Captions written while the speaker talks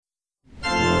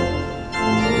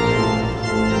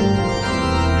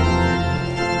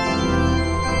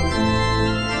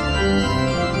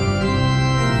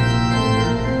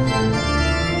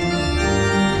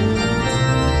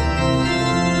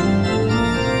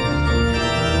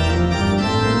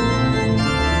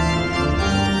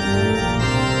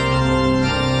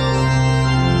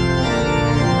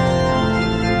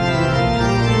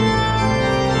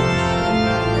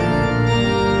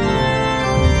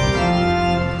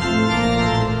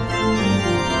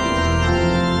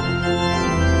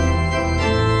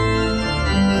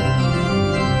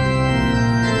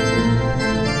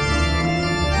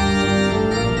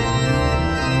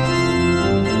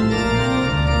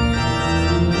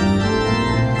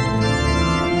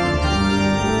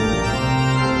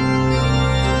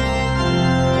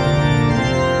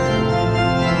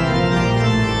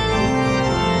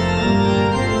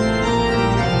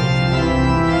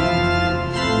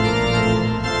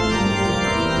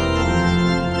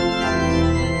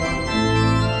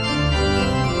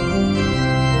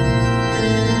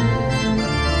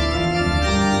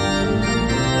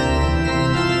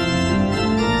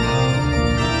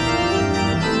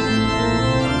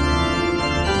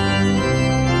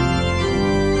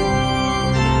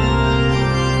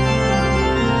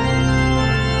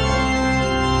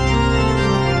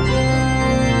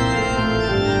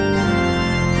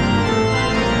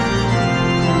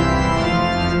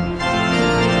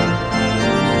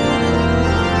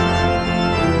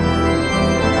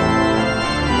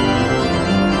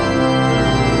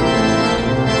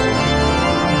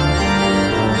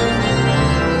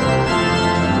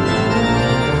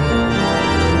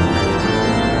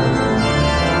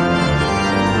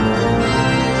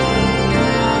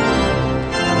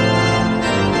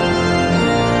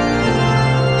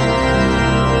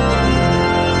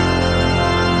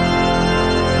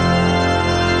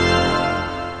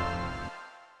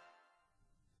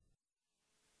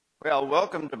Well,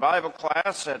 welcome to Bible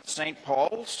class at St.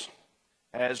 Paul's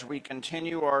as we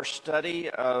continue our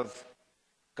study of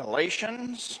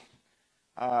Galatians,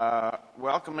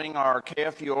 welcoming our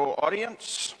KFUO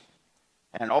audience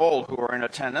and all who are in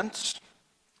attendance.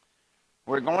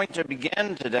 We're going to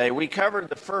begin today. We covered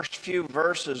the first few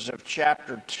verses of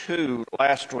chapter 2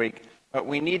 last week, but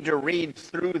we need to read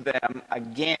through them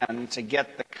again to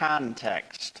get the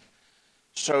context.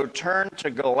 So turn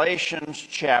to Galatians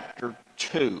chapter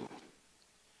 2.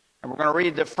 And we're going to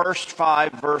read the first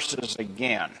 5 verses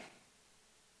again.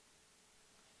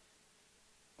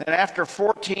 Then after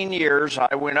 14 years,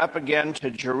 I went up again to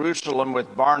Jerusalem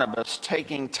with Barnabas,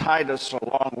 taking Titus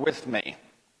along with me.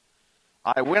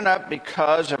 I went up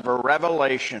because of a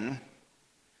revelation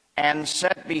and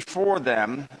set before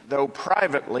them, though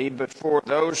privately before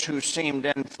those who seemed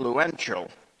influential,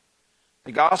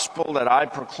 the gospel that I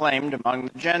proclaimed among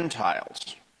the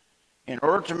Gentiles, in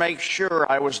order to make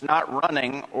sure I was not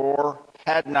running or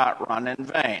had not run in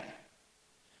vain.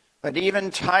 But even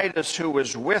Titus, who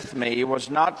was with me, was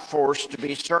not forced to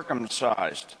be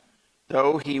circumcised,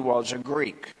 though he was a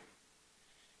Greek.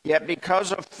 Yet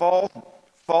because of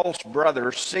false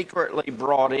brothers secretly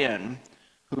brought in,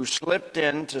 who slipped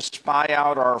in to spy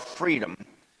out our freedom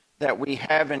that we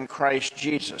have in Christ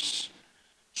Jesus,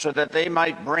 so that they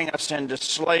might bring us into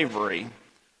slavery,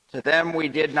 to them we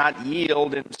did not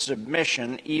yield in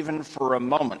submission even for a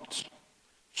moment,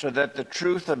 so that the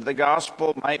truth of the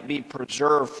gospel might be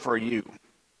preserved for you.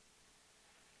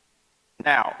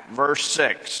 Now, verse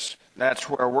 6, that's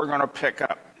where we're going to pick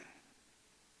up.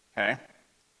 Okay?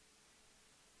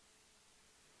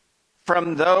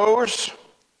 From those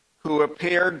who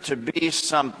appeared to be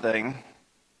something,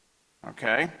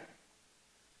 okay,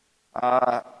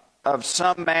 of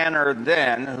some manner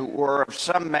then, who were of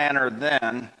some manner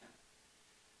then,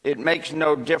 it makes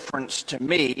no difference to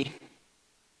me,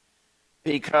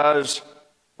 because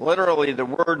literally the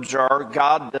words are,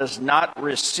 God does not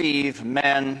receive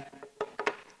men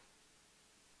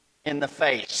in the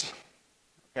face.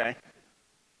 Okay?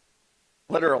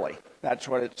 Literally, that's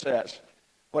what it says.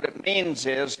 What it means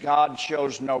is God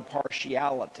shows no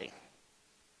partiality.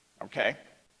 Okay?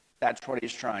 That's what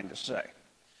he's trying to say.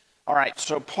 All right,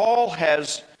 so Paul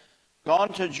has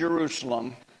gone to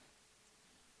Jerusalem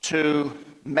to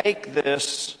make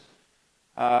this,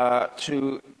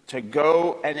 to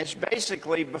go, and it's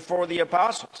basically before the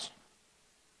apostles.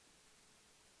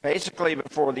 Basically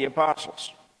before the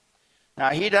apostles. Now,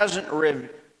 he doesn't really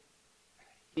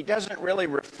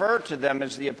refer to them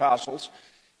as the apostles.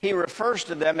 He refers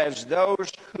to them as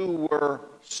those who were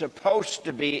supposed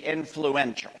to be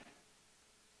influential.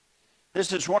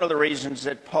 This is one of the reasons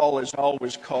that Paul is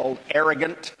always called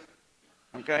arrogant.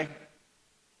 Okay?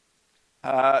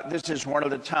 This is one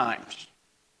of the times.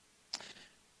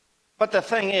 But the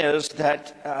thing is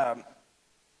that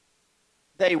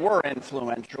they were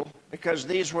influential because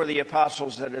these were the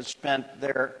apostles that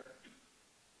had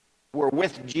were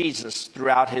with Jesus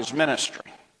throughout his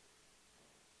ministry.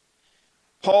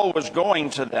 Paul was going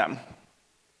to them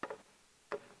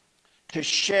to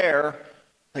share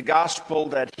the gospel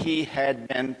that he had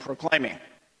been proclaiming,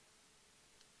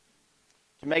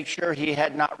 to make sure he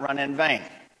had not run in vain,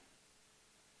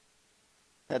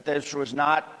 that this was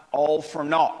not all for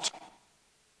naught.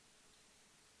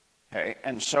 Okay,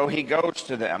 and so he goes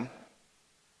to them,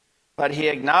 but he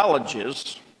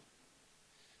acknowledges,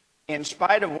 in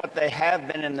spite of what they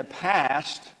have been in the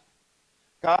past,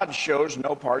 God shows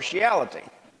no partiality,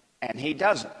 and he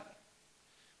doesn't.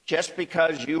 Just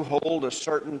because you hold a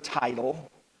certain title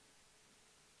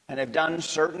and have done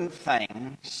certain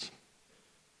things,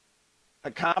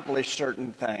 accomplished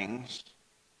certain things,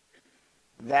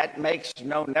 that makes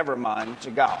no never mind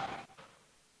to God.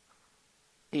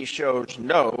 He shows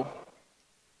no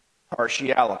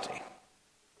partiality.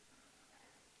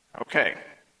 Okay.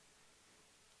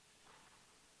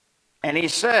 And he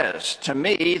says, to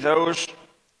me, those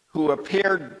who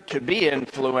appeared to be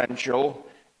influential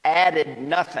added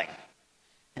nothing.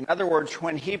 In other words,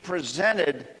 when he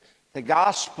presented the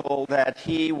gospel that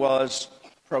he was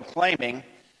proclaiming,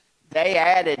 they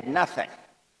added nothing.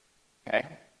 Okay?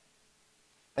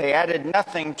 They added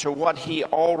nothing to what he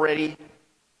already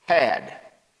had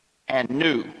and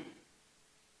knew.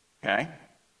 Okay?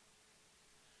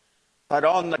 But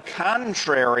on the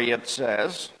contrary, it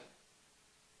says,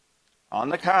 on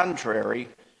the contrary,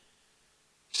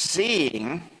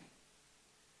 seeing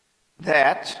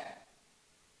that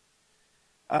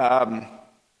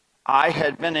I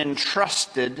had been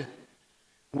entrusted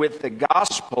with the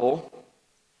gospel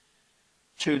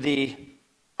to the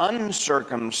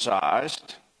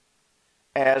uncircumcised,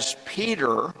 as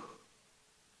Peter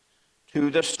to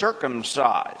the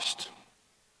circumcised.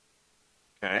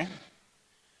 Okay?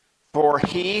 For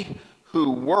he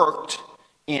who worked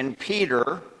in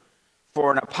Peter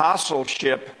for an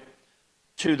apostleship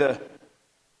to the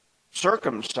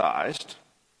circumcised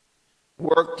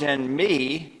worked in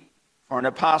me for an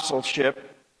apostleship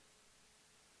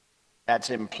that's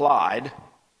implied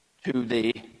to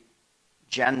the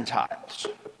Gentiles.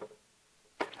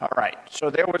 All right, so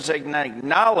there was an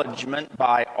acknowledgement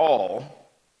by all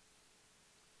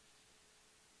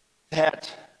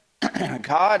that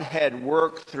God had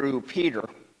worked through Peter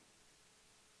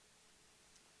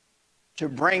to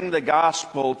bring the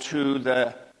gospel to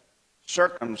the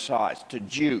circumcised, to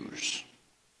Jews,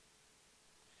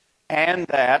 and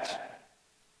that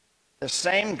the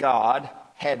same God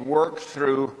had worked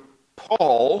through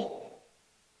Paul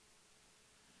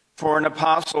for an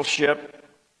apostleship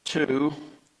to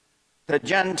the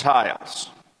Gentiles.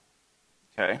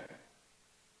 Okay?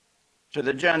 To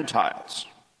the Gentiles.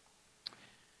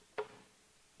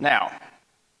 Now,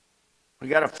 we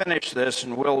got to finish this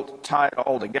and we'll tie it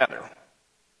all together.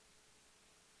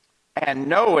 And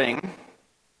knowing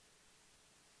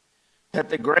that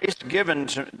the grace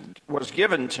was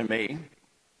given to me,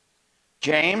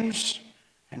 James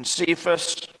and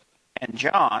Cephas and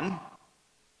John,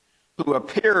 who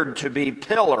appeared to be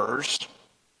pillars,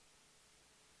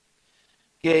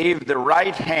 gave the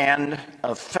right hand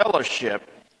of fellowship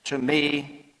to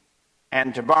me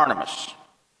and to Barnabas,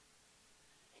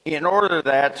 in order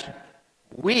that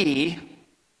we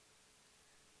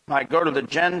might go to the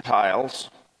Gentiles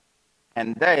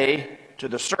and they to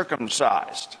the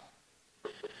circumcised.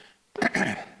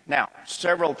 Now,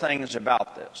 several things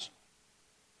about this.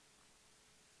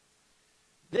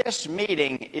 This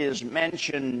meeting is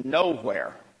mentioned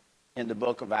nowhere in the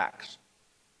book of Acts.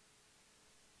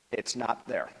 It's not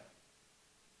there.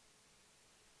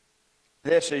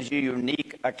 This is a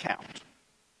unique account.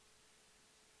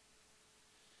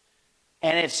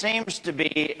 And it seems to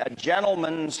be a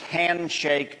gentleman's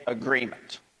handshake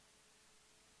agreement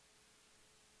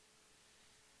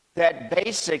that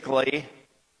basically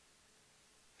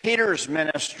Peter's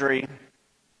ministry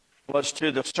was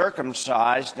to the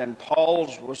circumcised and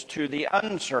Paul's was to the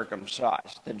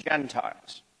uncircumcised, the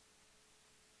Gentiles.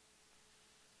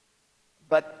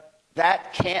 But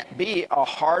that can't be a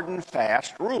hard and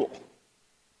fast rule.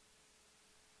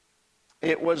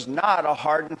 It was not a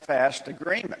hard and fast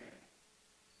agreement,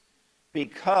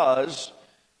 because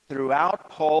throughout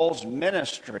Paul's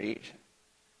ministry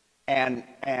and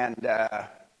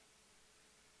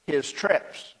his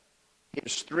trips,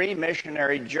 his 3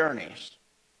 missionary journeys,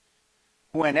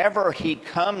 whenever he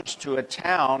comes to a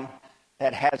town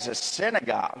that has a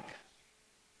synagogue,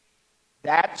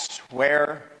 that's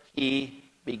where he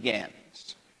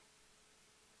begins.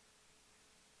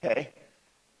 Okay?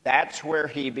 That's where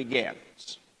he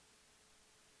begins.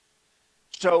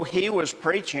 So he was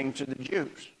preaching to the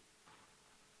Jews.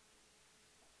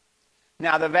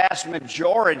 Now, the vast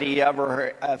majority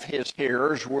of his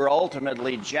hearers were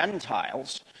ultimately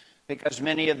Gentiles, because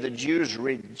many of the Jews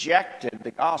rejected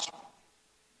the gospel.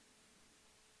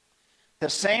 The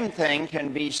same thing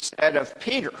can be said of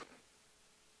Peter.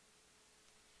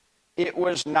 It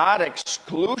was not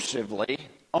exclusively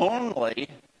only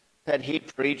that he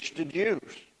preached to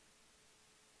Jews,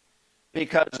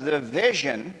 because the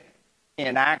vision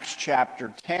in Acts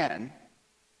chapter 10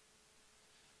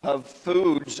 of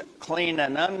foods clean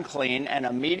and unclean, and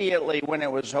immediately when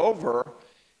it was over,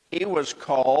 he was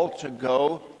called to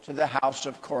go to the house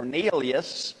of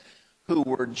Cornelius, who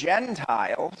were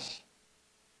Gentiles,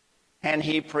 and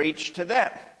he preached to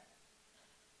them.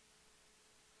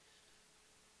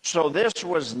 So this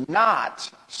was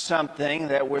not something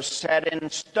that was set in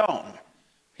stone.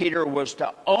 Peter was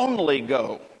to only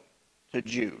go to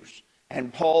Jews,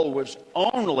 and Paul was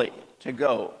only to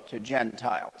go to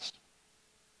Gentiles.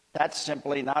 That's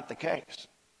simply not the case.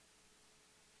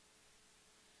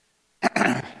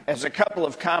 As a couple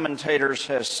of commentators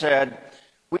have said,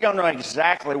 we don't know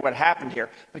exactly what happened here,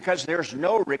 because there's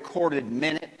no recorded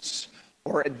minutes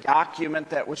or a document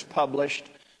that was published.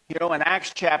 You know, in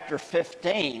Acts chapter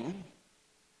 15,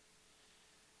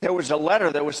 there was a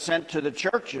letter that was sent to the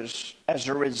churches as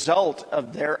a result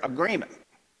of their agreement.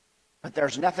 But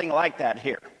there's nothing like that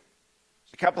here.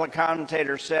 A couple of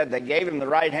commentators said they gave him the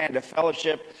right hand of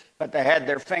fellowship, but they had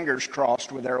their fingers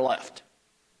crossed with their left.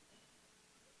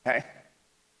 Okay?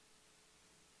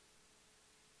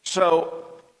 So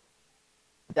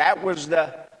that was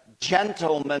the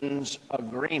gentleman's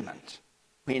agreement.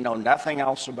 We know nothing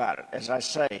else about it. As I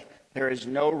say, there is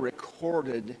no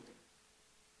recorded.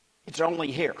 It's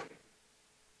only here.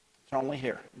 It's only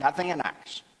here. Nothing in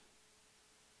Acts.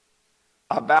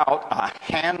 about a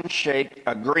handshake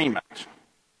agreement.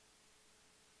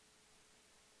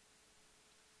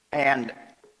 And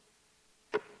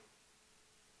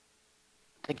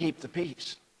to keep the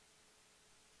peace.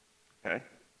 Okay?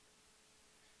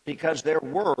 Because there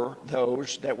were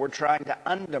those that were trying to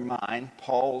undermine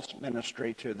Paul's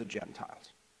ministry to the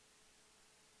Gentiles.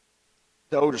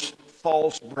 Those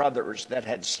false brothers that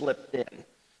had slipped in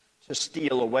to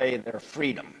steal away their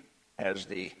freedom, as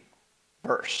the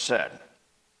verse said.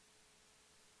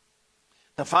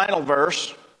 The final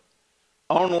verse,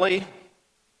 only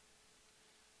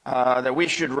that we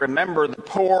should remember the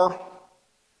poor,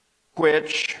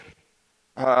 which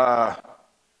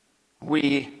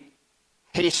we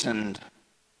hastened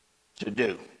to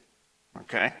do.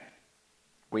 Okay?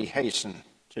 We hasten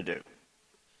to do.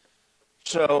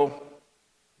 So,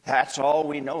 that's all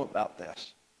we know about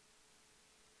this.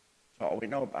 That's all we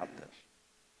know about this.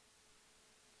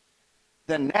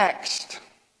 The next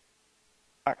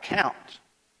account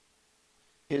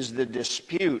is the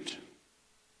dispute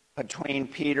between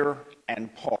Peter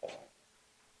and Paul.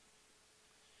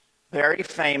 Very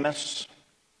famous,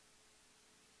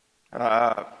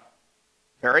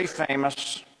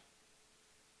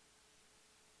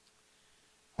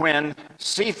 when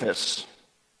Cephas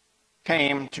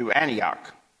came to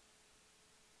Antioch.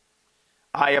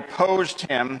 I opposed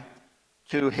him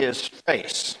to his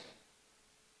face,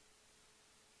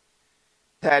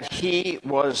 that he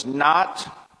was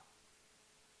not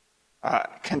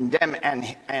condemned,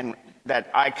 and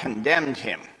that I condemned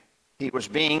him. He was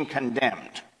being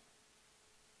condemned.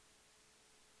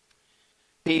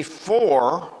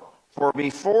 Before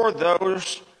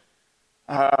those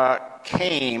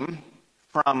came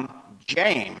from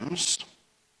James,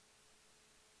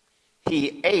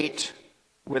 he ate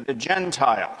with the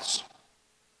Gentiles.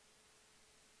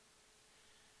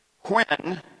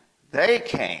 When they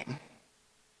came,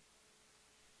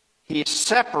 he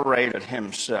separated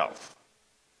himself.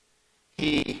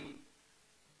 He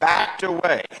backed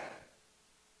away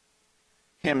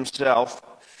himself,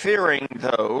 fearing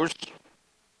those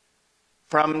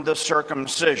from the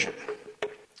circumcision.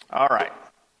 All right.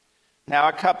 Now,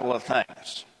 a couple of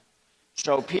things.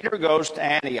 So Peter goes to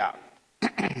Antioch,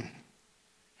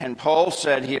 and Paul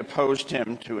said he opposed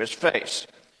him to his face.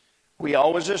 We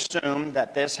always assume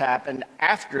that this happened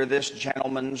after this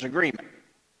gentleman's agreement.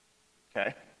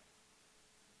 Okay?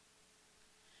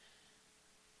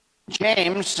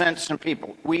 James sent some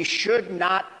people. We should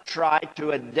not try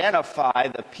to identify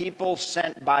the people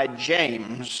sent by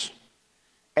James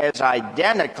as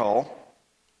identical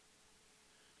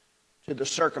to the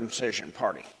circumcision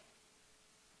party.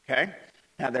 Okay?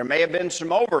 Now, there may have been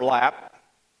some overlap,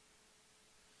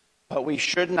 but we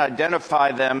shouldn't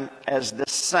identify them as the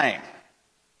same.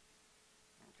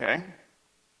 Okay?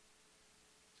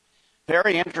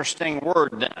 Very interesting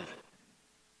word then.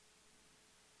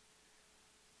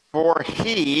 For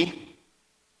he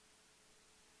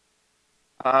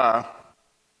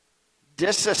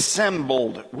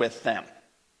disassembled with them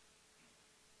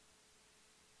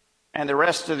and the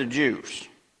rest of the Jews,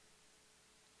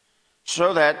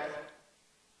 so that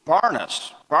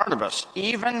Barnabas,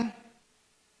 even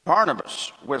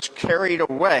Barnabas, was carried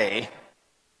away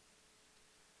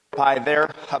by their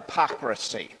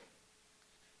hypocrisy.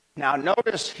 Now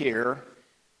notice here,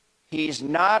 he's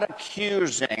not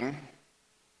accusing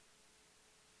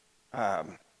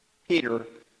Peter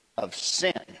of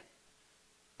sin,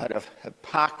 but of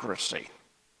hypocrisy.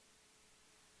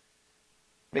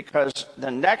 Because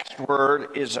the next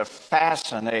word is a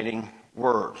fascinating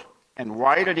word. And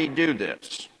why did he do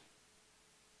this?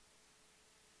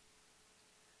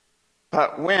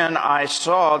 But when I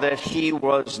saw that he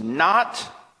was not,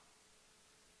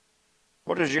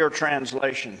 what does your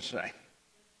translation say?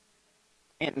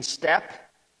 In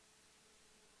step?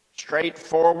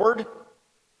 Straightforward?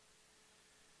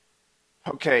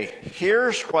 Okay,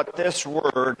 here's what this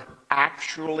word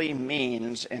actually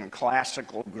means in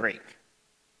classical Greek.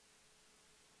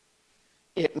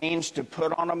 It means to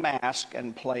put on a mask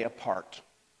and play a part.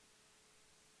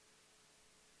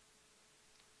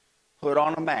 Put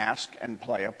on a mask and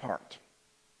play a part.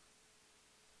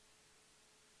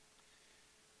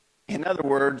 In other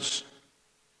words,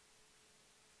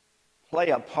 play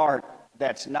a part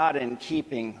that's not in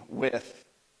keeping with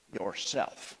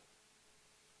yourself.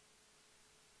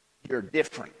 You're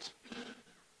different.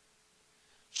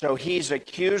 So he's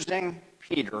accusing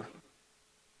Peter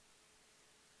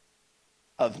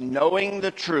of knowing the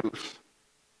truth,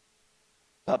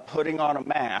 but putting on a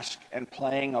mask and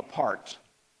playing a part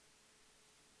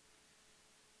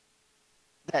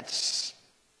that's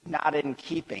not in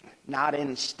keeping, not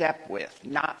in step with,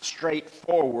 not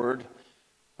straightforward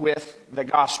with the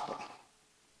gospel.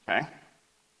 Okay? It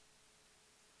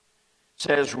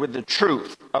says with the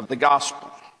truth of the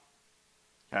gospel.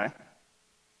 Okay?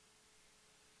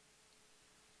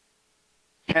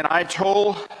 And I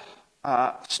told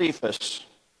Cephas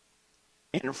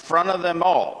in front of them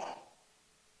all.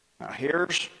 Now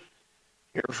here's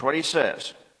what he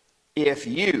says. If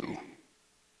you,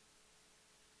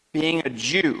 being a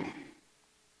Jew,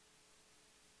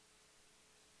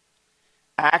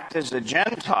 act as a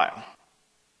Gentile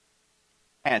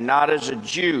and not as a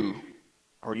Jew,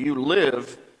 or you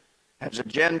live as a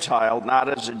Gentile, not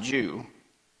as a Jew,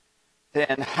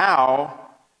 then how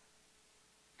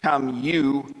come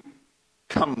you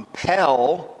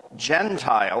compel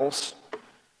Gentiles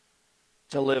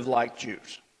to live like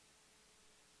Jews?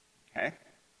 Okay?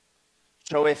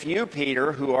 So if you,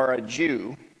 Peter, who are a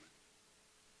Jew,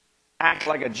 act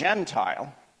like a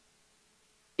Gentile,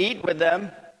 eat with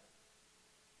them,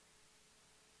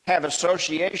 have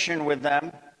association with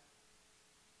them,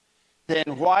 then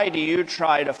why do you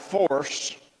try to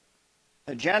force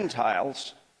the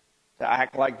Gentiles to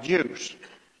act like Jews?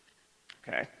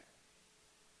 Okay?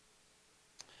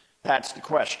 That's the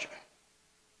question.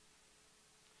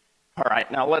 All right,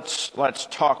 now let's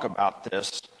talk about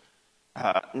this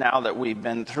now that we've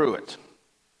been through it.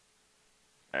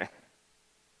 Okay?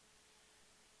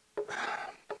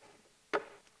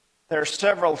 There are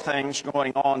several things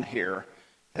going on here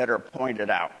that are pointed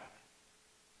out.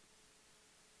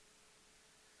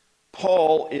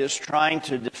 Paul is trying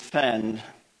to defend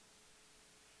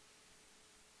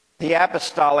the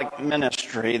apostolic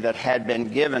ministry that had been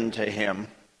given to him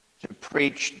to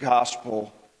preach the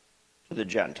gospel to the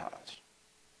Gentiles.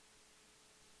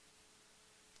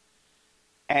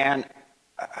 And,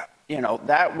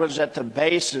 that was at the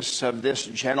basis of this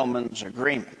gentleman's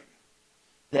agreement.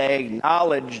 They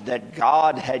acknowledged that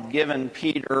God had given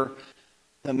Peter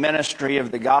the ministry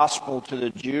of the gospel to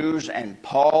the Jews, and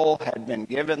Paul had been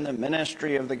given the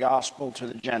ministry of the gospel to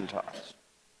the Gentiles.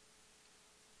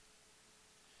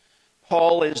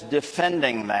 Paul is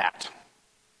defending that.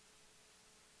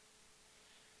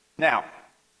 Now,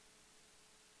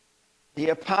 the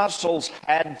apostles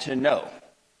had to know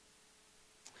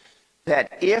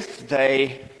that if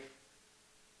they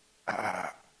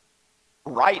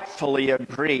rightfully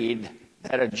agreed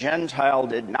that a Gentile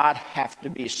did not have to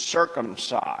be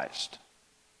circumcised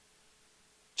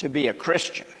to be a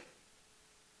Christian,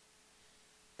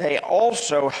 they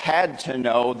also had to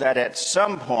know that at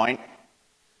some point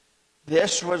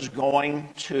this was going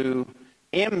to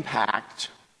impact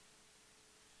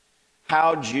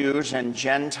how Jews and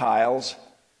Gentiles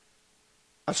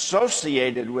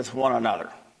associated with one another.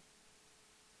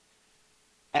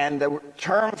 And the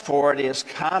term for it is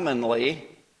commonly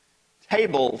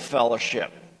table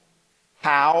fellowship.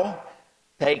 How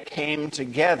they came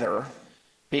together,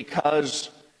 because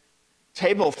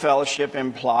table fellowship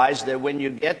implies that when you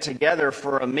get together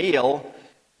for a meal,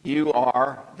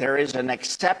 there is an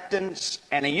acceptance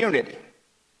and a unity.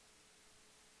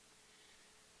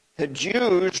 The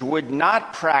Jews would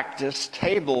not practice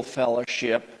table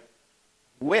fellowship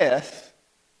with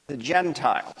the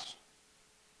Gentiles.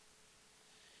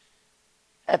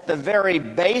 At the very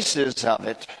basis of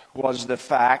it was the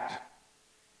fact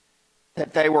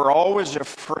that they were always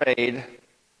afraid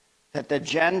that the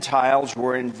Gentiles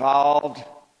were involved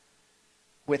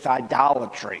with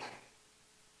idolatry,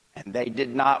 and they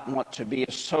did not want to be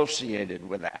associated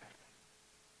with that.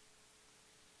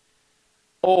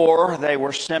 Or they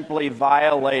were simply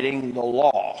violating the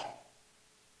law.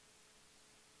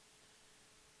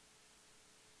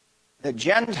 The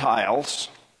Gentiles,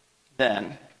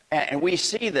 then, and we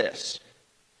see this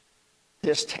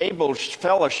table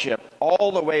fellowship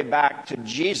all the way back to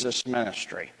Jesus'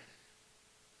 ministry.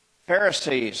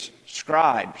 Pharisees,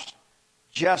 scribes,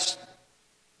 just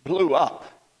blew up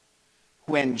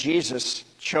when Jesus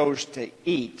chose to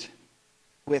eat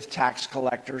with tax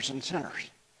collectors and sinners,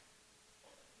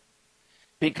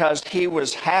 because he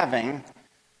was having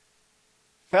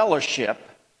fellowship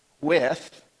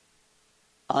with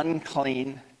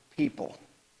unclean people,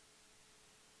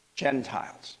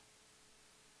 Gentiles.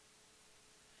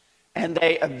 And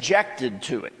they objected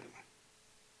to it.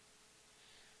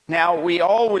 Now, we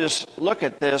always look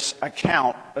at this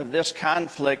account of this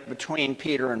conflict between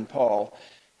Peter and Paul,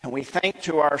 and we think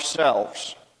to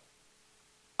ourselves,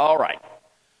 all right,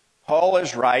 Paul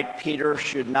is right, Peter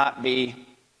should not be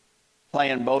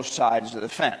playing both sides of the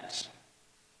fence.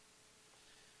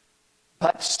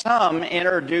 But some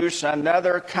introduce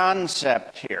another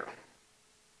concept here,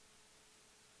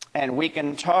 and we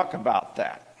can talk about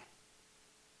that.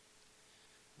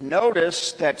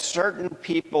 notice that certain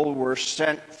people were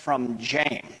sent from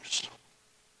James,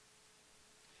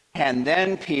 and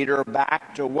then Peter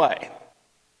backed away.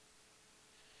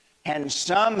 And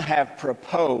some have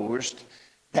proposed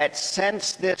that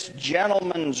since this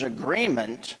gentleman's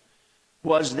agreement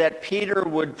was that Peter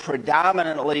would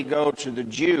predominantly go to the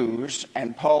Jews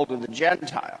and Paul to the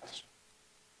Gentiles,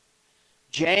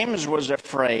 James was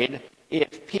afraid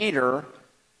if Peter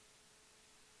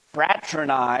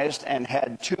fraternized and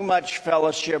had too much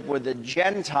fellowship with the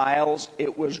Gentiles,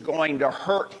 it was going to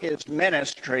hurt his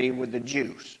ministry with the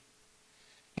Jews.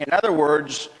 In other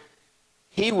words,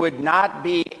 he would not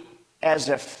be as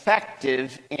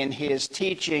effective in his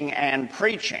teaching and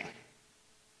preaching.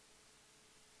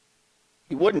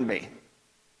 He wouldn't be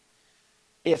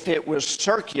if it was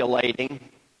circulating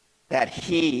that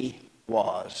he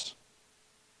was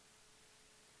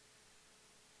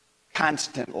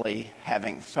constantly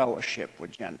having fellowship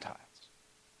with Gentiles.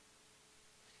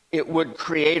 It would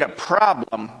create a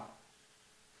problem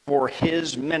for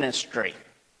his ministry.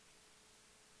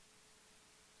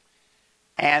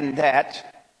 And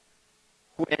that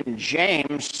when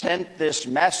James sent this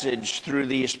message through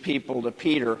these people to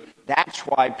Peter, that's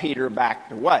why Peter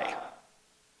backed away.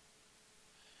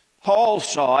 Paul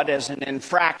saw it as an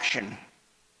infraction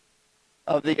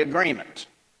of the agreement.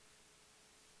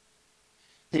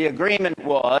 The agreement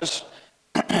was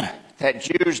that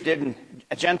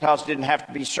Gentiles didn't have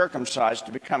to be circumcised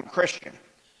to become Christian.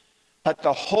 But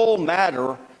the whole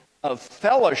matter of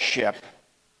fellowship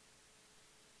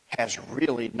has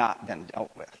really not been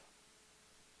dealt with.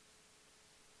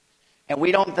 And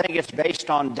we don't think it's based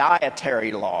on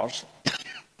dietary laws.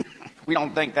 We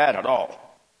don't think that at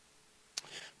all.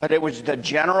 But it was the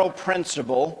general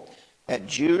principle that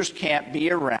Jews can't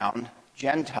be around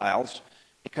Gentiles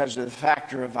because of the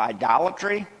factor of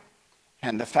idolatry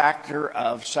and the factor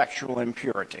of sexual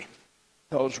impurity.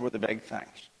 Those were the big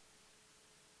things.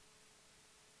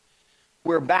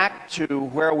 We're back to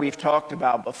where we've talked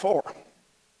about before.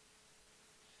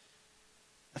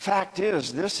 The fact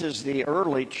is, this is the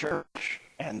early church,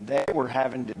 and they were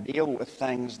having to deal with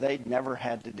things they'd never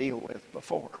had to deal with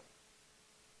before.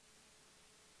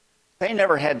 They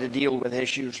never had to deal with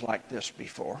issues like this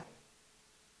before.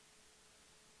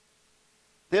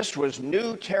 This was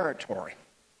new territory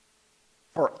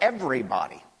for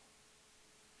everybody,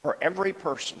 for every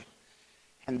person.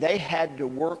 And they had to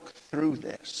work through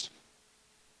this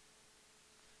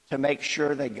to make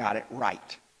sure they got it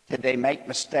right. Did they make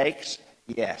mistakes?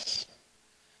 Yes.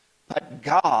 But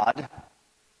God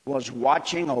was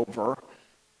watching over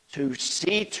to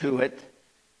see to it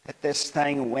that this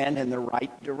thing went in the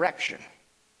right direction.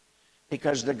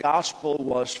 Because the gospel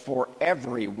was for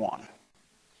everyone.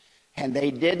 And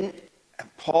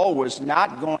Paul was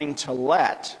not going to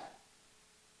let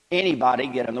anybody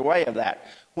get in the way of that.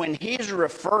 When he's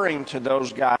referring to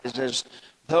those guys as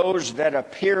those that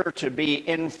appear to be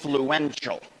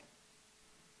influential,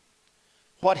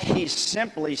 what he's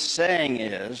simply saying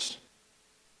is,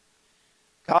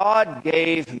 God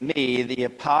gave me the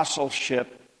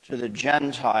apostleship to the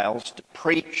Gentiles to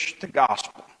preach the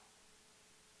gospel.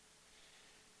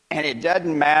 And it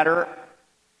doesn't matter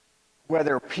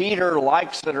whether Peter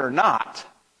likes it or not.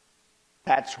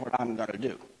 That's what I'm going to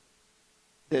do.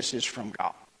 This is from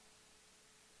God.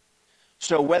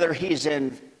 So whether he's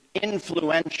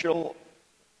influential,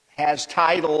 has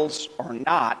titles or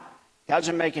not,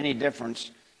 doesn't make any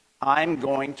difference. I'm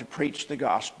going to preach the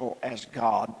gospel as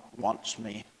God wants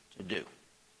me to do.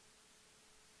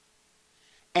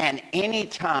 And any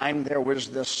time there was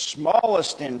the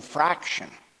smallest infraction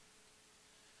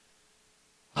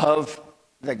of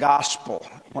the gospel,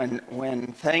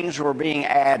 when things were being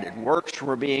added, works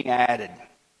were being added,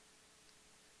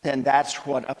 then that's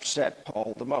what upset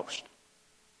Paul the most.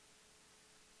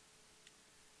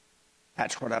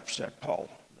 That's what upset Paul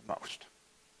the most.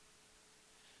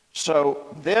 So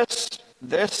this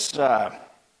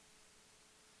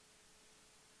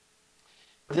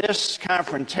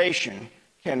confrontation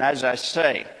can, as I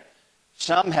say,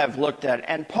 some have looked at,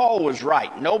 and Paul was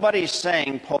right. Nobody's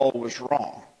saying Paul was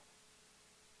wrong.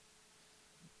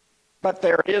 But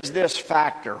there is this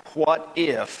factor. What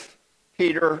if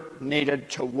Peter needed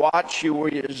to watch who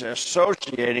he is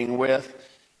associating with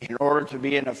in order to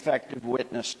be an effective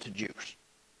witness to Jews?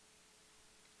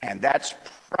 And that's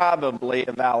probably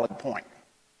a valid point.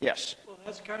 Yes? Well,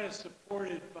 that's kind of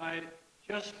supported by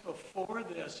just before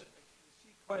this, the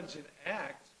sequence in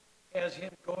Acts has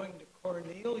him going to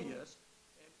Cornelius,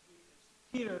 and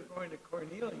Peter going to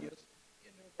Cornelius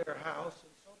into their house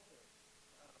and so forth.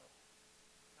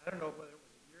 I don't know whether it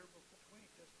was a year between,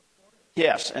 just before this.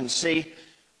 Yes, and see,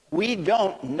 we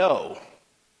don't know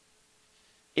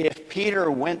if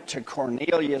Peter went to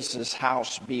Cornelius'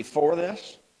 house before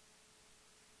this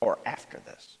or after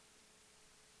this.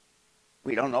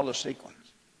 We don't know the sequence.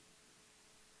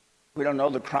 We don't know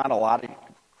the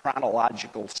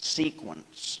chronological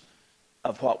sequence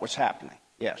of what was happening.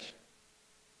 Yes.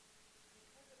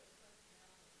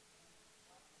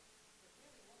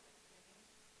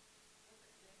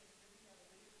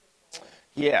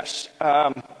 Yes.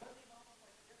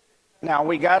 Now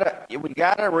we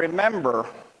gotta remember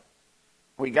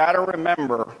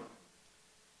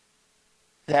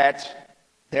that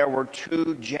there were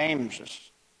two Jameses.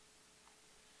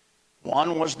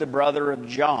 One was the brother of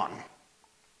John,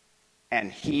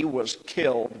 and he was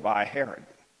killed by Herod.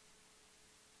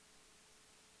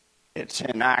 It's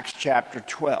in Acts chapter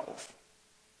 12.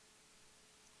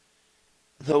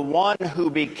 The one who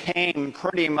became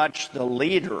pretty much the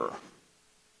leader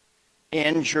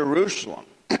in Jerusalem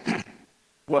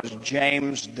was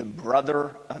James, the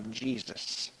brother of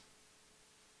Jesus.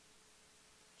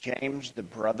 James, the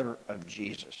brother of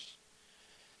Jesus.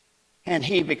 And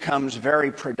he becomes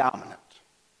very predominant.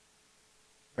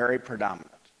 Very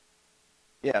predominant.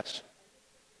 Yes.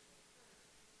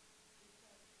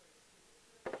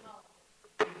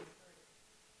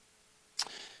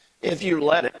 If you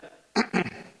let it,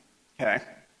 okay,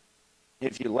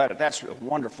 if you let it, that's a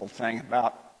wonderful thing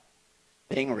about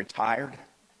being retired.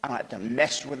 I don't have to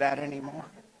mess with that anymore.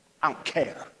 I don't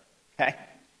care, okay?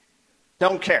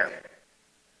 Don't care.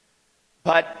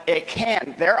 But it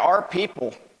can. There are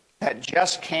people that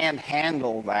just can't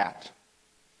handle that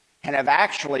and have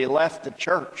actually left the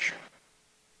church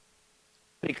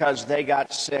because they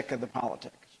got sick of the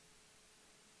politics.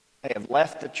 They have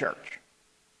left the church.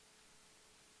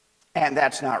 And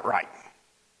that's not right.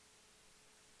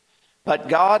 But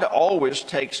God always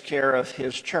takes care of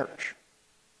his church.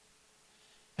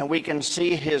 And we can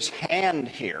see his hand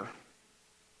here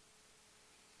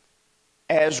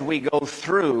as we go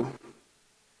through.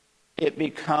 It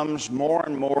becomes more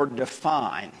and more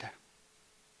defined.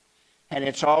 And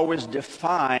it's always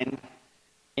defined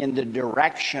in the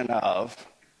direction of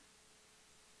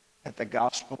that the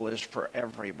gospel is for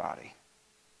everybody.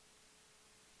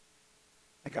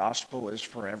 The gospel is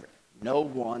for everyone. No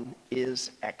one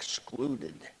is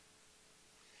excluded.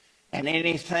 And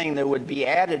anything that would be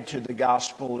added to the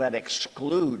gospel that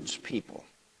excludes people,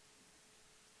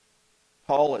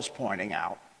 Paul is pointing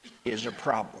out, is a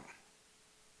problem.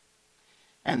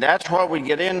 And that's what we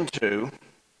get into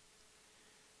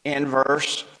in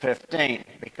verse 15,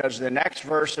 because the next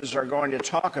verses are going to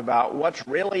talk about what's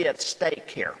really at stake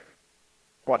here.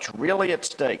 What's really at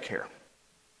stake here.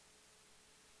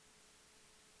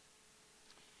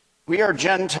 We are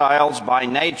Gentiles by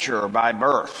nature, by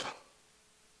birth,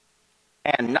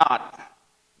 and not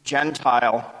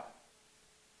Gentile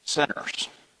sinners.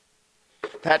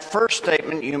 That first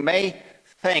statement you may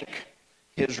think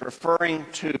is referring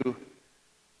to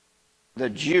the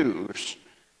Jews,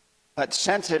 but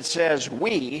since it says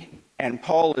we, and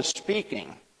Paul is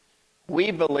speaking,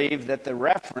 we believe that the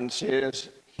reference is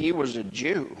he was a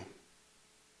Jew,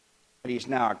 but he's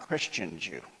now a Christian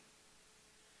Jew.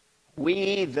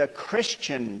 We, the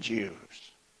Christian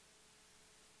Jews,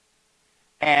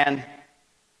 and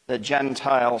the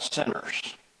Gentile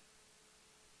sinners.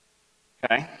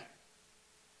 Okay?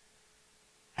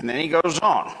 And then he goes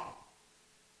on.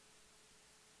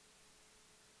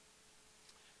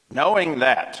 Knowing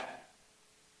that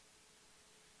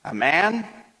a man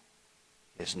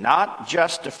is not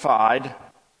justified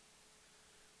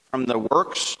from the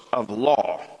works of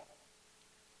law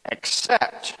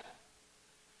except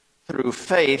through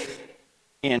faith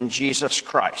in Jesus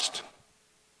Christ.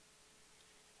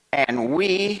 And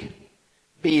we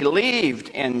believed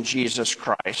in Jesus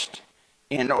Christ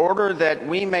in order that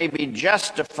we may be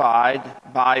justified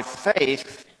by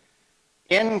faith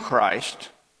in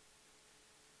Christ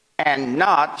and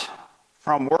not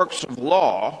from works of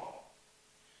law,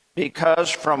 because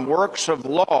from works of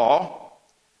law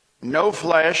no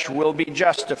flesh will be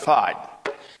justified.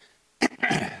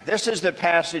 This is the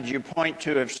passage you point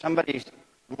to if somebody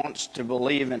wants to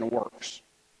believe in works.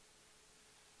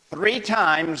 3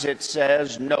 times it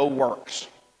says no works.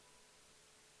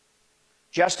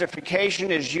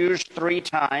 Justification is used 3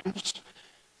 times.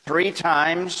 3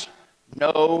 times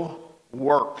no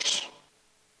works.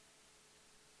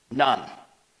 None.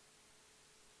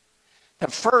 The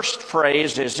first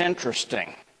phrase is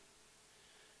interesting.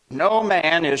 No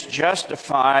man is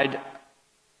justified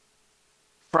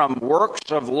from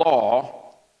works of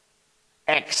law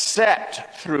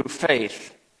except through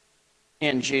faith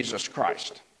in Jesus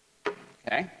Christ.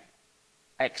 Okay?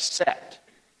 Except.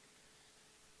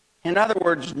 In other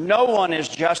words, no one is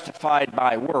justified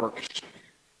by works.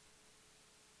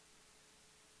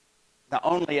 The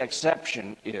only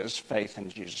exception is faith in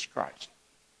Jesus Christ.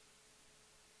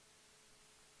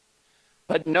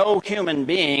 But no human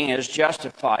being is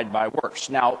justified by works.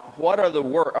 Now, what are the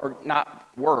works, or not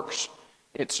works,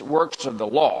 it's works of the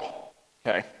law,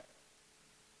 okay?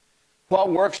 What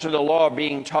works of the law are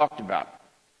being talked about?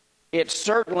 It's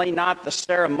certainly not the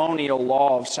ceremonial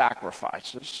law of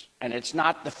sacrifices, and it's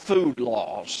not the food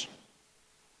laws.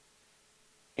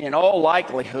 In all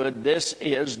likelihood, this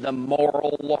is the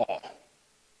moral law,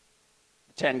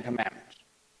 the Ten Commandments,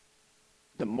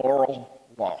 the moral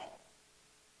law.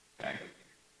 Okay.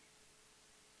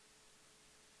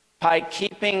 By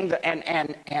keeping the,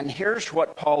 and here's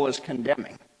what Paul is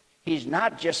condemning. He's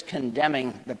not just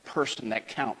condemning the person that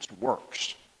counts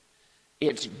works.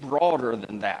 It's broader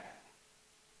than that.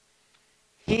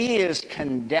 He is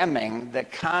condemning the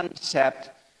concept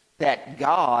that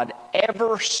God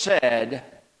ever said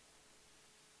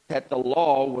that the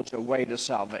law was a way to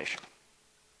salvation.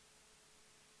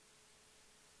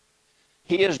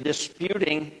 He is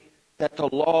disputing that the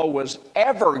law was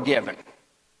ever given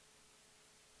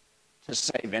to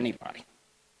save anybody.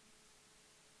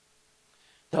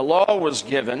 The law was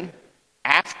given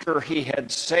after he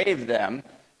had saved them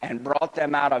and brought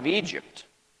them out of Egypt.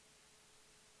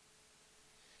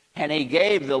 And he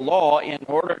gave the law in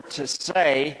order to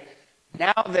say,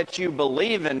 now that you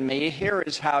believe in me, here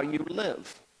is how you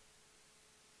live.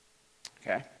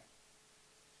 Okay?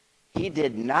 He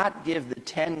did not give the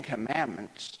Ten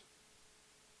Commandments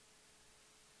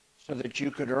so that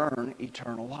you could earn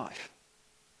eternal life.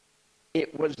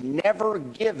 It was never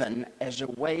given as a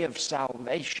way of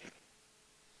salvation.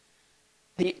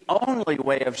 The only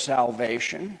way of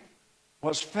salvation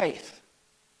was faith.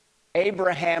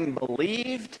 Abraham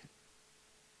believed,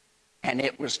 and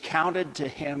it was counted to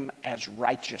him as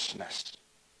righteousness.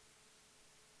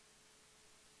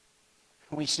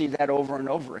 We see that over and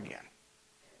over again.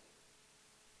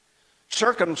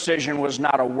 Circumcision was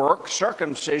not a work.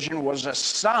 Circumcision was a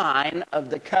sign of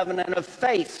the covenant of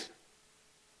faith.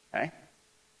 Okay?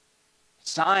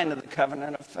 Sign of the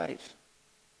covenant of faith.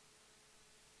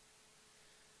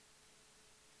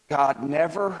 God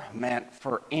never meant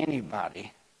for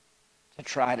anybody to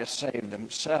try to save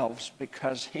themselves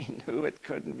because he knew it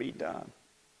couldn't be done.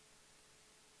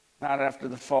 Not after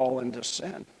the fall into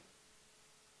sin.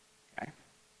 Okay?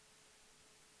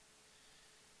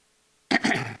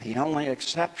 The only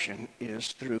exception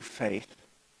is through faith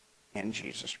in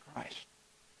Jesus Christ.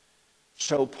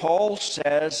 So Paul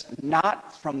says,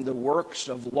 not from the works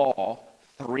of law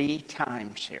 3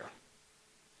 times here.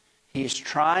 He's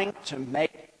trying to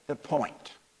make the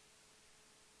point.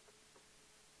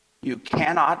 You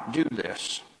cannot do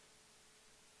this.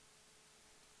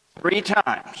 3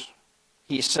 times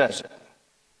he says it.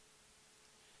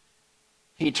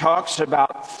 He talks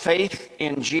about faith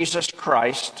in Jesus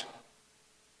Christ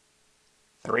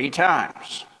 3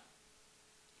 times.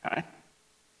 Okay?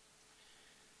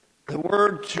 The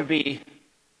word to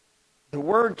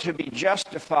be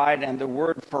justified and the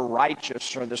word for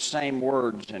righteous are the same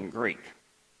words in Greek.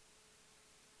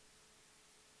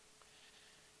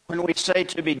 When we say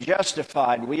to be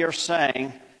justified, we are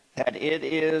saying that it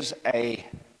is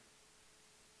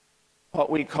what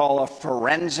we call a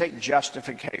forensic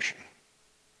justification.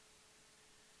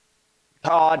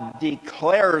 God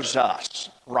declares us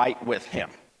right with him.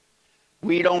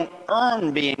 We don't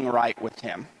earn being right with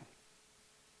him.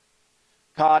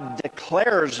 God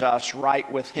declares us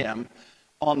right with him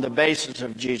on the basis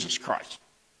of Jesus Christ.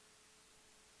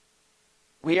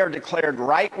 We are declared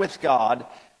right with God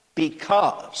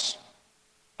because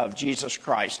of Jesus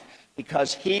Christ,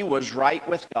 because he was right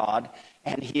with God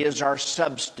and he is our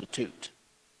substitute.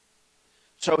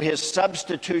 So his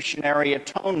substitutionary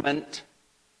atonement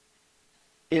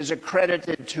is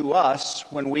accredited to us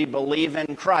when we believe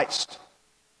in Christ.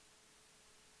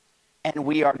 And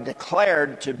we are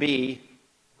declared to be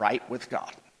right with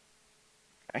God.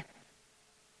 Okay?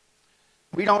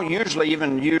 We don't usually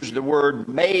even use the word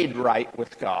made right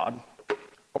with God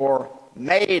or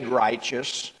made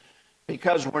righteous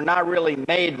because we're not really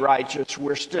made righteous,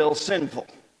 we're still sinful.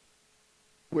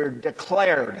 We're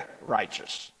declared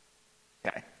righteous.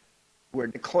 Okay? We're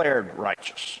declared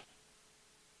righteous.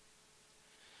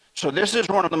 So this is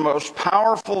one of the most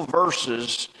powerful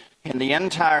verses in the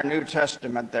entire New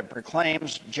Testament that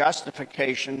proclaims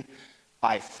justification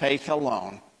by faith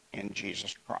alone in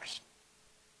Jesus Christ.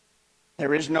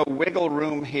 There is no wiggle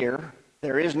room here.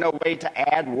 There is no way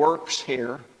to add works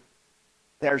here.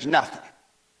 There's nothing.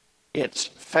 It's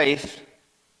faith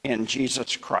in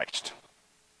Jesus Christ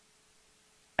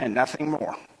and nothing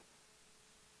more.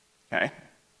 Okay?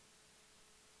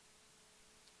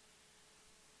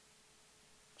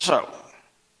 So,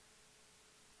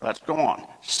 let's go on.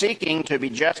 Seeking to be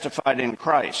justified in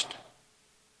Christ.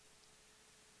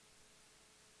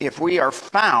 If we are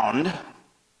found,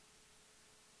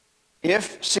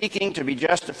 if seeking to be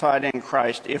justified in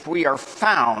Christ, if we are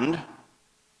found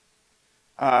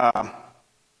to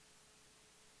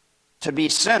be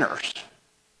sinners,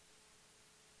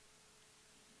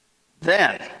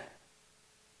 then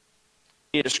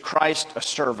is Christ a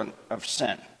servant of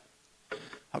sin?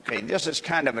 Okay, this is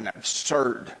kind of an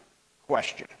absurd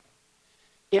question.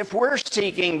 If we're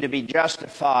seeking to be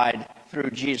justified through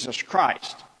Jesus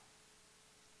Christ,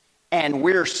 and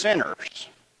we're sinners,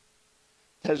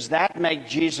 does that make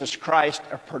Jesus Christ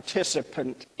a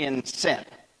participant in sin?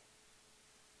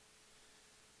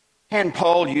 And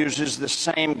Paul uses the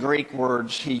same Greek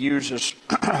words he uses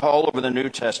all over the New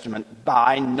Testament,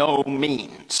 by no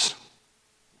means.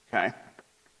 Okay?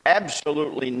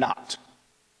 Absolutely not.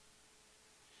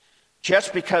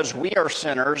 Just because we are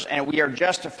sinners and we are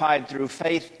justified through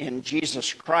faith in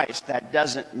Jesus Christ, that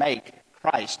doesn't make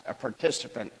Christ a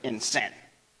participant in sin.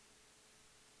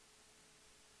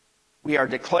 We are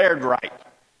declared right.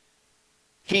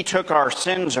 He took our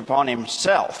sins upon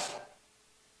himself,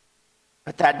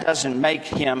 but that doesn't make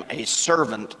him a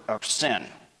servant of sin.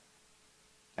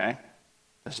 Okay?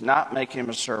 Does not make him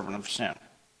a servant of sin.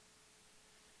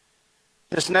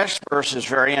 This next verse is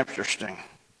very interesting.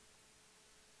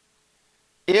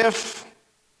 If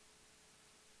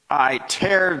I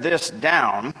tear this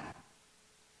down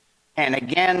and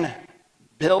again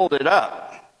build it up,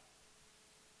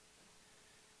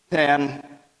 then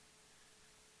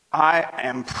I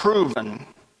am proven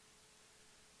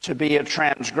to be a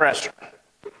transgressor.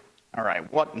 All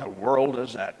right, what in the world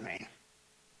does that mean?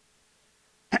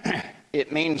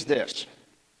 It means this.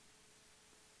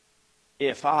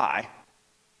 If I,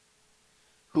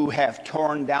 who have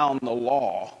torn down the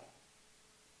law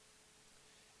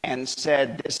and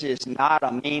said this is not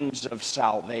a means of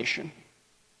salvation,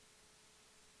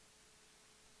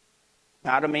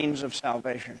 not a means of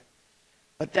salvation,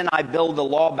 but then I build the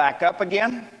law back up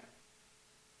again,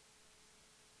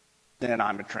 then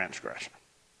I'm a transgressor.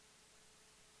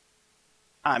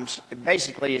 I'm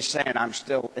basically saying I'm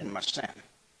still in my sin.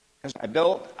 Because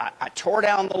I tore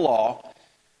down the law,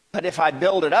 but if I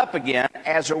build it up again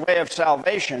as a way of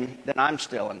salvation, then I'm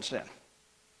still in sin.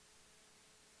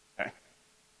 Okay?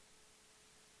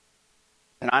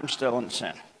 Then I'm still in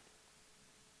sin.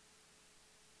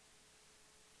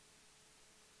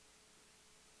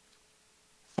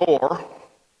 For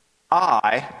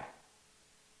I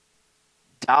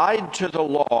died to the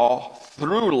law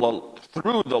through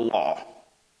the law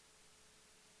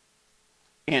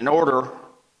in order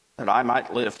that I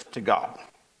might live to God.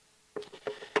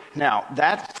 Now,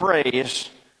 that phrase,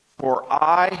 for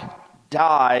I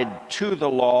died to the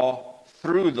law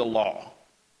through the law,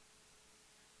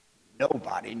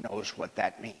 nobody knows what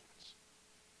that means.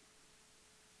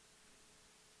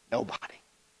 Nobody.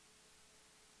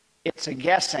 It's a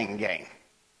guessing game.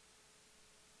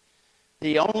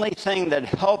 The only thing that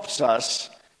helps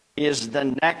us is the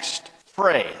next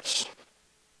phrase.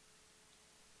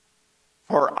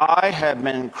 For I have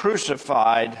been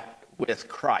crucified with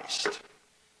Christ.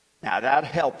 Now that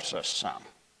helps us some.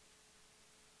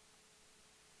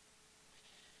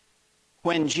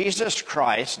 When Jesus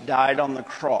Christ died on the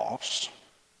cross,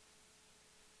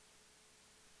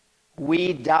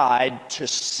 we died to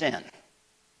sin.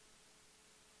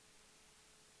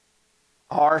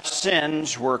 Our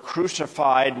sins were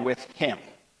crucified with him.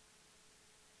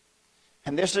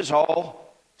 And this is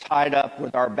all tied up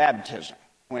with our baptism.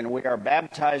 When we are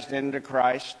baptized into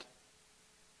Christ,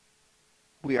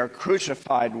 we are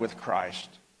crucified with Christ.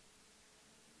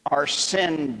 Our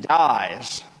sin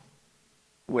dies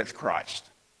with Christ.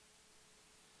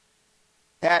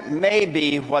 That may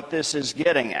be what this is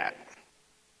getting at.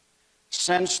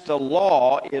 Since the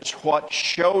law is what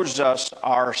shows us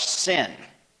our sin,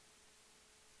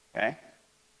 okay?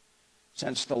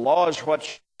 Since the law is what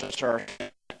shows us our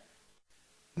sin,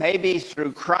 maybe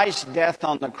through Christ's death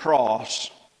on the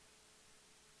cross,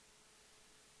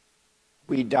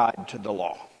 we died to the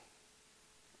law.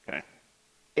 Okay?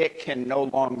 It can no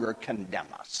longer condemn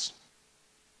us.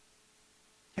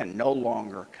 Can no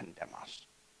longer condemn us.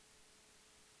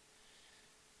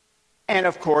 And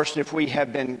of course, if we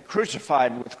have been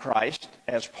crucified with Christ,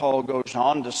 as Paul goes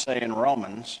on to say in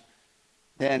Romans,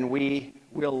 then we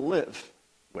will live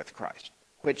with Christ,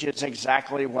 which is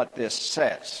exactly what this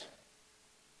says.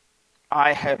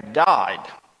 I have died.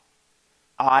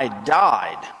 I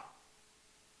died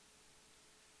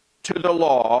to the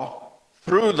law,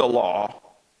 through the law,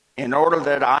 in order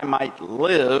that I might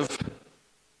live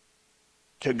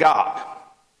to God.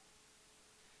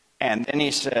 And then he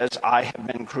says, I have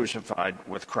been crucified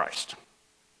with Christ.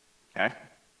 Okay?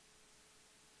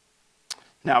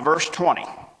 Now, verse 20.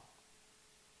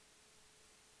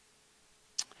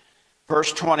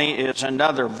 Verse 20 is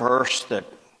another verse that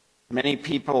many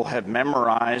people have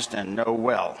memorized and know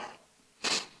well.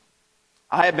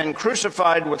 I have been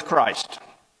crucified with Christ.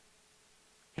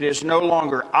 It is no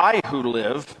longer I who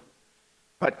live,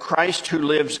 but Christ who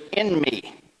lives in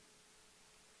me.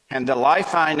 And the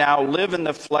life I now live in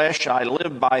the flesh, I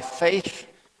live by faith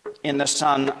in the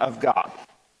Son of God.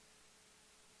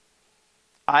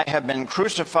 I have been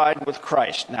crucified with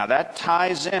Christ. Now that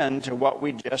ties into what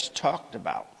we just talked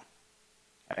about.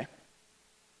 Okay?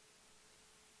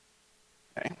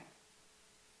 Okay?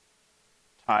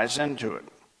 Ties into it.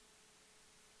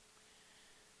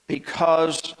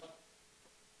 Because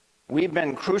we've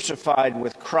been crucified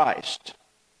with Christ,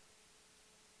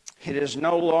 it is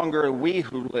no longer we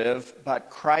who live, but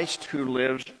Christ who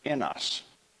lives in us.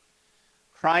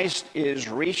 Christ is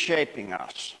reshaping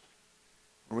us,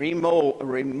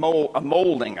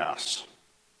 molding us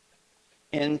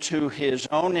into his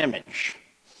own image,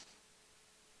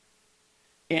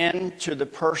 into the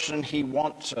person he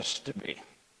wants us to be.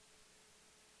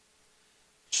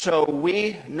 So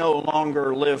we no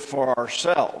longer live for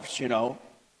ourselves,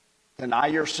 Deny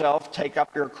yourself, take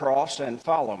up your cross, and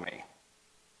follow me.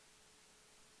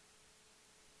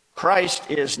 Christ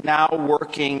is now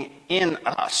working in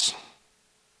us.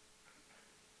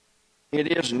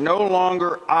 It is no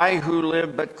longer I who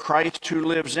live, but Christ who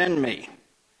lives in me.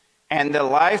 And the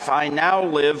life I now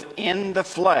live in the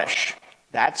flesh,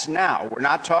 that's now. We're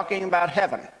not talking about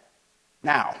heaven.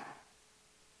 Now.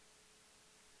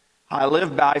 I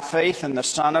live by faith in the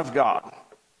Son of God.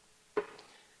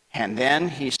 And then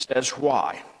he says,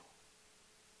 why?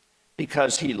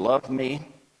 Because he loved me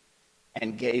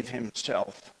and gave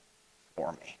himself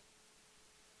for me.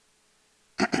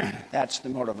 That's the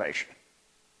motivation.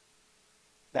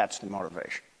 That's the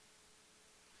motivation.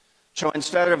 So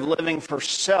instead of living for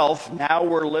self, now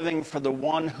we're living for the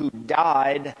one who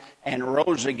died and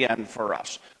rose again for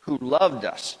us, who loved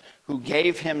us, who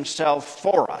gave himself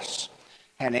for us.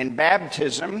 And in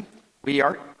baptism, we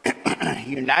are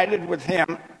united with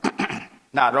him,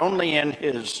 not only in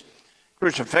his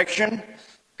crucifixion,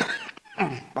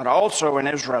 but also in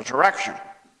his resurrection.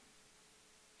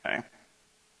 Okay?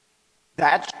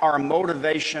 That's our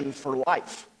motivation for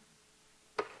life.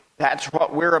 That's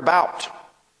what we're about.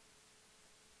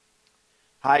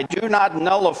 I do not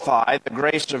nullify the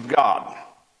grace of God.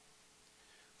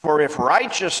 For if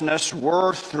righteousness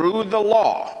were through the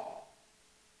law,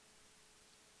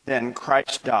 then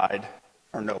Christ died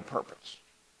for no purpose.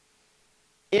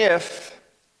 If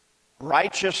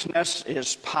righteousness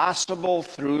is possible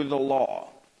through the law,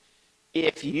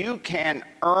 if you can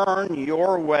earn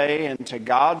your way into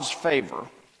God's favor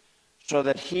so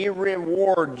that he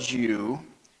rewards you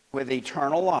with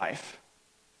eternal life,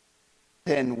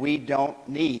 then we don't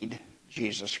need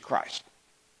Jesus Christ.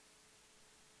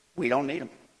 We don't need him.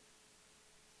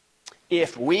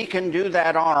 If we can do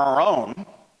that on our own,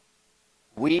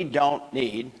 we don't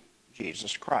need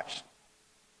Jesus Christ.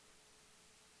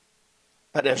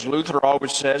 But as Luther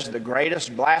always says, the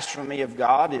greatest blasphemy of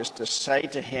God is to say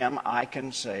to him, I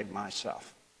can save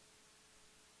myself.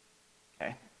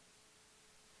 Okay?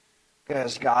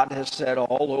 Because God has said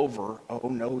all over, oh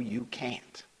no, you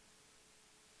can't.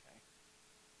 Okay?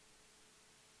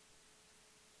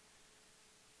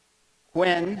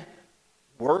 When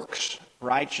works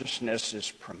righteousness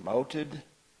is promoted,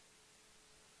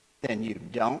 then you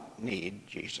don't need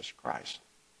Jesus Christ.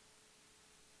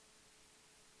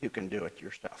 You can do it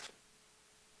yourself.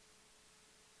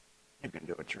 You can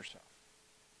do it yourself.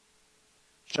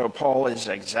 So Paul is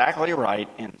exactly right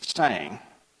in saying,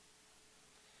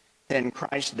 then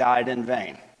Christ died in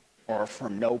vain, or for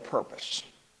no purpose,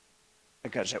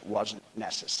 because it wasn't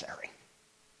necessary.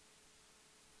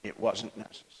 It wasn't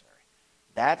necessary.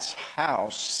 That's how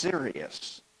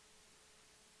serious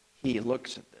he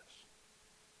looks at this.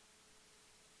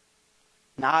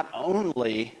 Not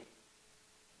only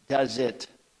does it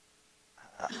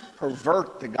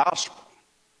pervert the gospel,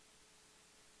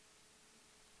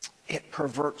 it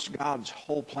perverts God's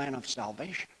whole plan of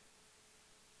salvation.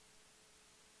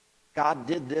 God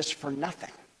did this for nothing.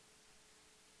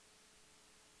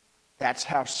 That's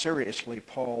how seriously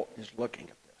Paul is looking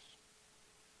at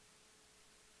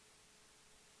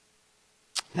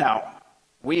this. Now,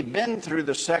 we've been through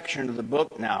the section of the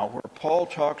book now where Paul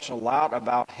talks a lot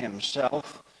about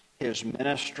himself, his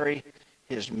ministry,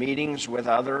 his meetings with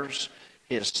others,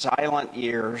 his silent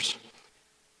years.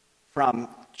 from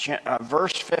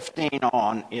verse 15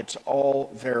 on, it's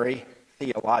all very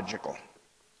theological,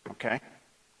 okay?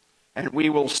 And we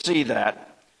will see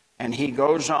that. And he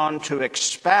goes on to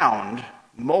expound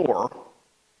more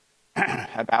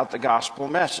about the gospel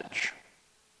message.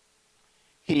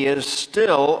 He is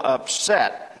still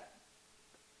upset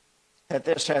that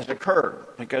this has occurred,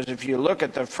 because if you look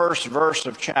at the first verse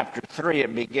of chapter 3,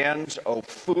 it begins, "O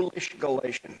foolish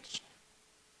Galatians."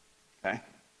 Okay?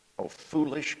 "O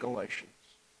foolish Galatians."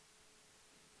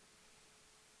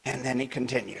 And then he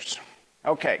continues.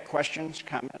 Okay, questions,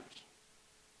 comments?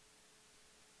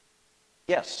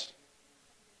 Yes.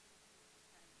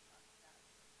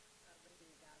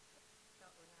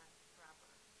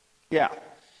 Yeah.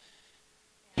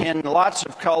 In lots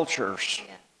of cultures,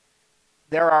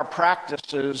 there are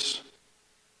practices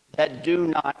that do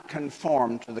not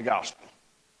conform to the gospel.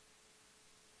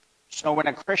 So when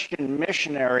a Christian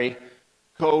missionary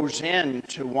goes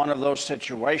into one of those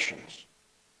situations,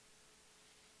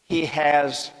 he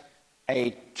has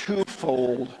a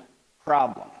twofold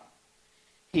problem.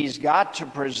 He's got to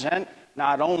present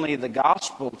not only the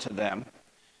gospel to them,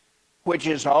 which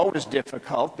is always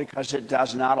difficult because it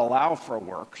does not allow for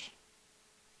works.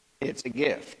 It's a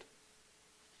gift.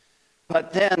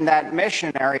 But then that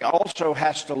missionary also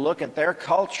has to look at their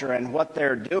culture and what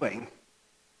they're doing,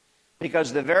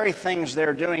 because the very things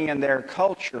they're doing in their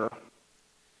culture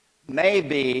may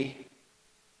be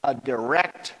a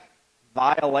direct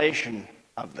violation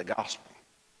of the gospel.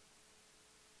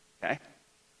 Okay?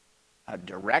 A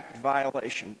direct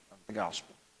violation of the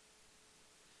gospel.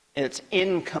 It's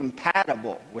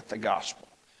incompatible with the gospel.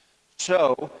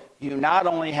 So you not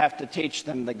only have to teach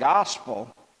them the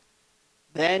gospel,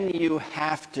 then you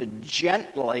have to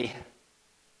gently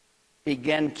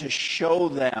begin to show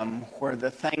them where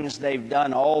the things they've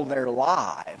done all their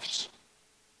lives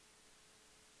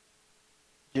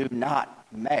do not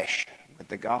mesh with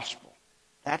the gospel.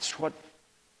 That's what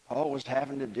Paul was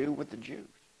having to do with the Jews.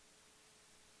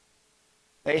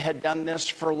 They had done this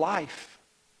for life.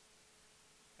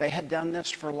 They had done this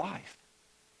for life.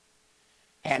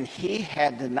 And he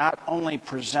had to not only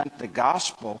present the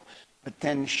gospel, but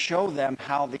then show them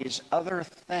how these other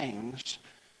things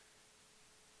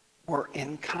were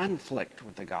in conflict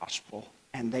with the gospel,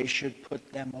 and they should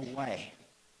put them away.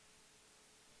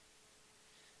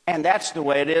 And that's the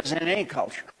way it is in any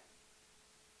culture.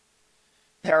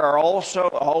 There are also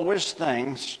always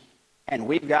things, and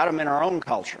we've got them in our own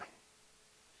culture.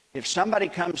 If somebody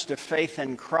comes to faith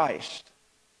in Christ,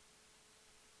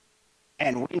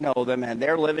 and we know them, and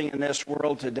they're living in this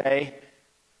world today,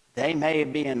 they may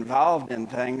be involved in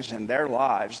things in their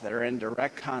lives that are in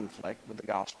direct conflict with the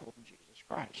gospel of Jesus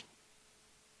Christ.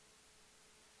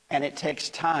 And it takes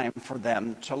time for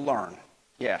them to learn.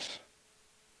 Yes.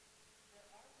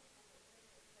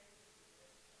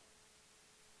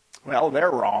 Well,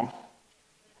 they're wrong.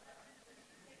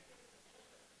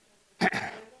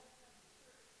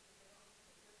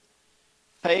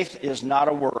 Faith is not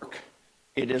a work.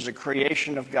 It is a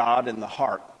creation of God in the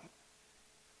heart.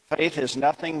 Faith is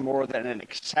nothing more than an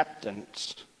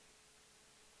acceptance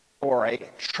or a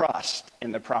trust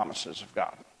in the promises of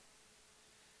God.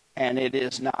 And it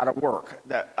is not a work.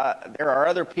 There are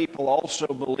other people also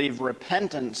believe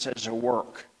repentance is a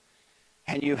work.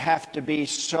 And you have to be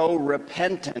so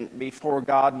repentant before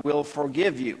God will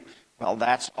forgive you. Well,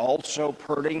 that's also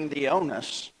putting the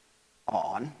onus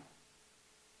on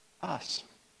us,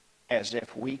 as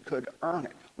if we could earn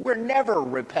it. We're never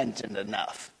repentant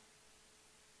enough.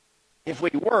 If we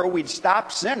were, we'd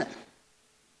stop sinning.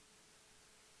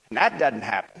 And that doesn't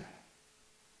happen.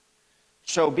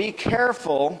 So be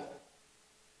careful.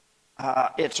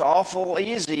 It's awful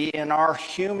easy in our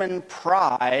human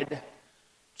pride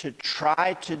to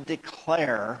try to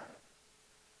declare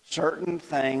certain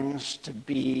things to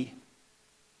be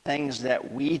things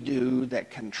that we do that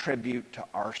contribute to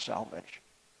our salvation.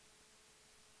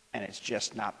 And it's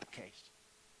just not the case.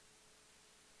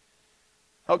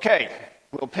 Okay,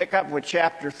 we'll pick up with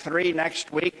chapter 3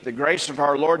 next week. The grace of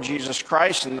our Lord Jesus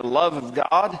Christ and the love of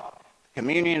God, the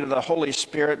communion of the Holy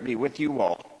Spirit be with you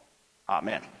all.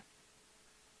 Amen.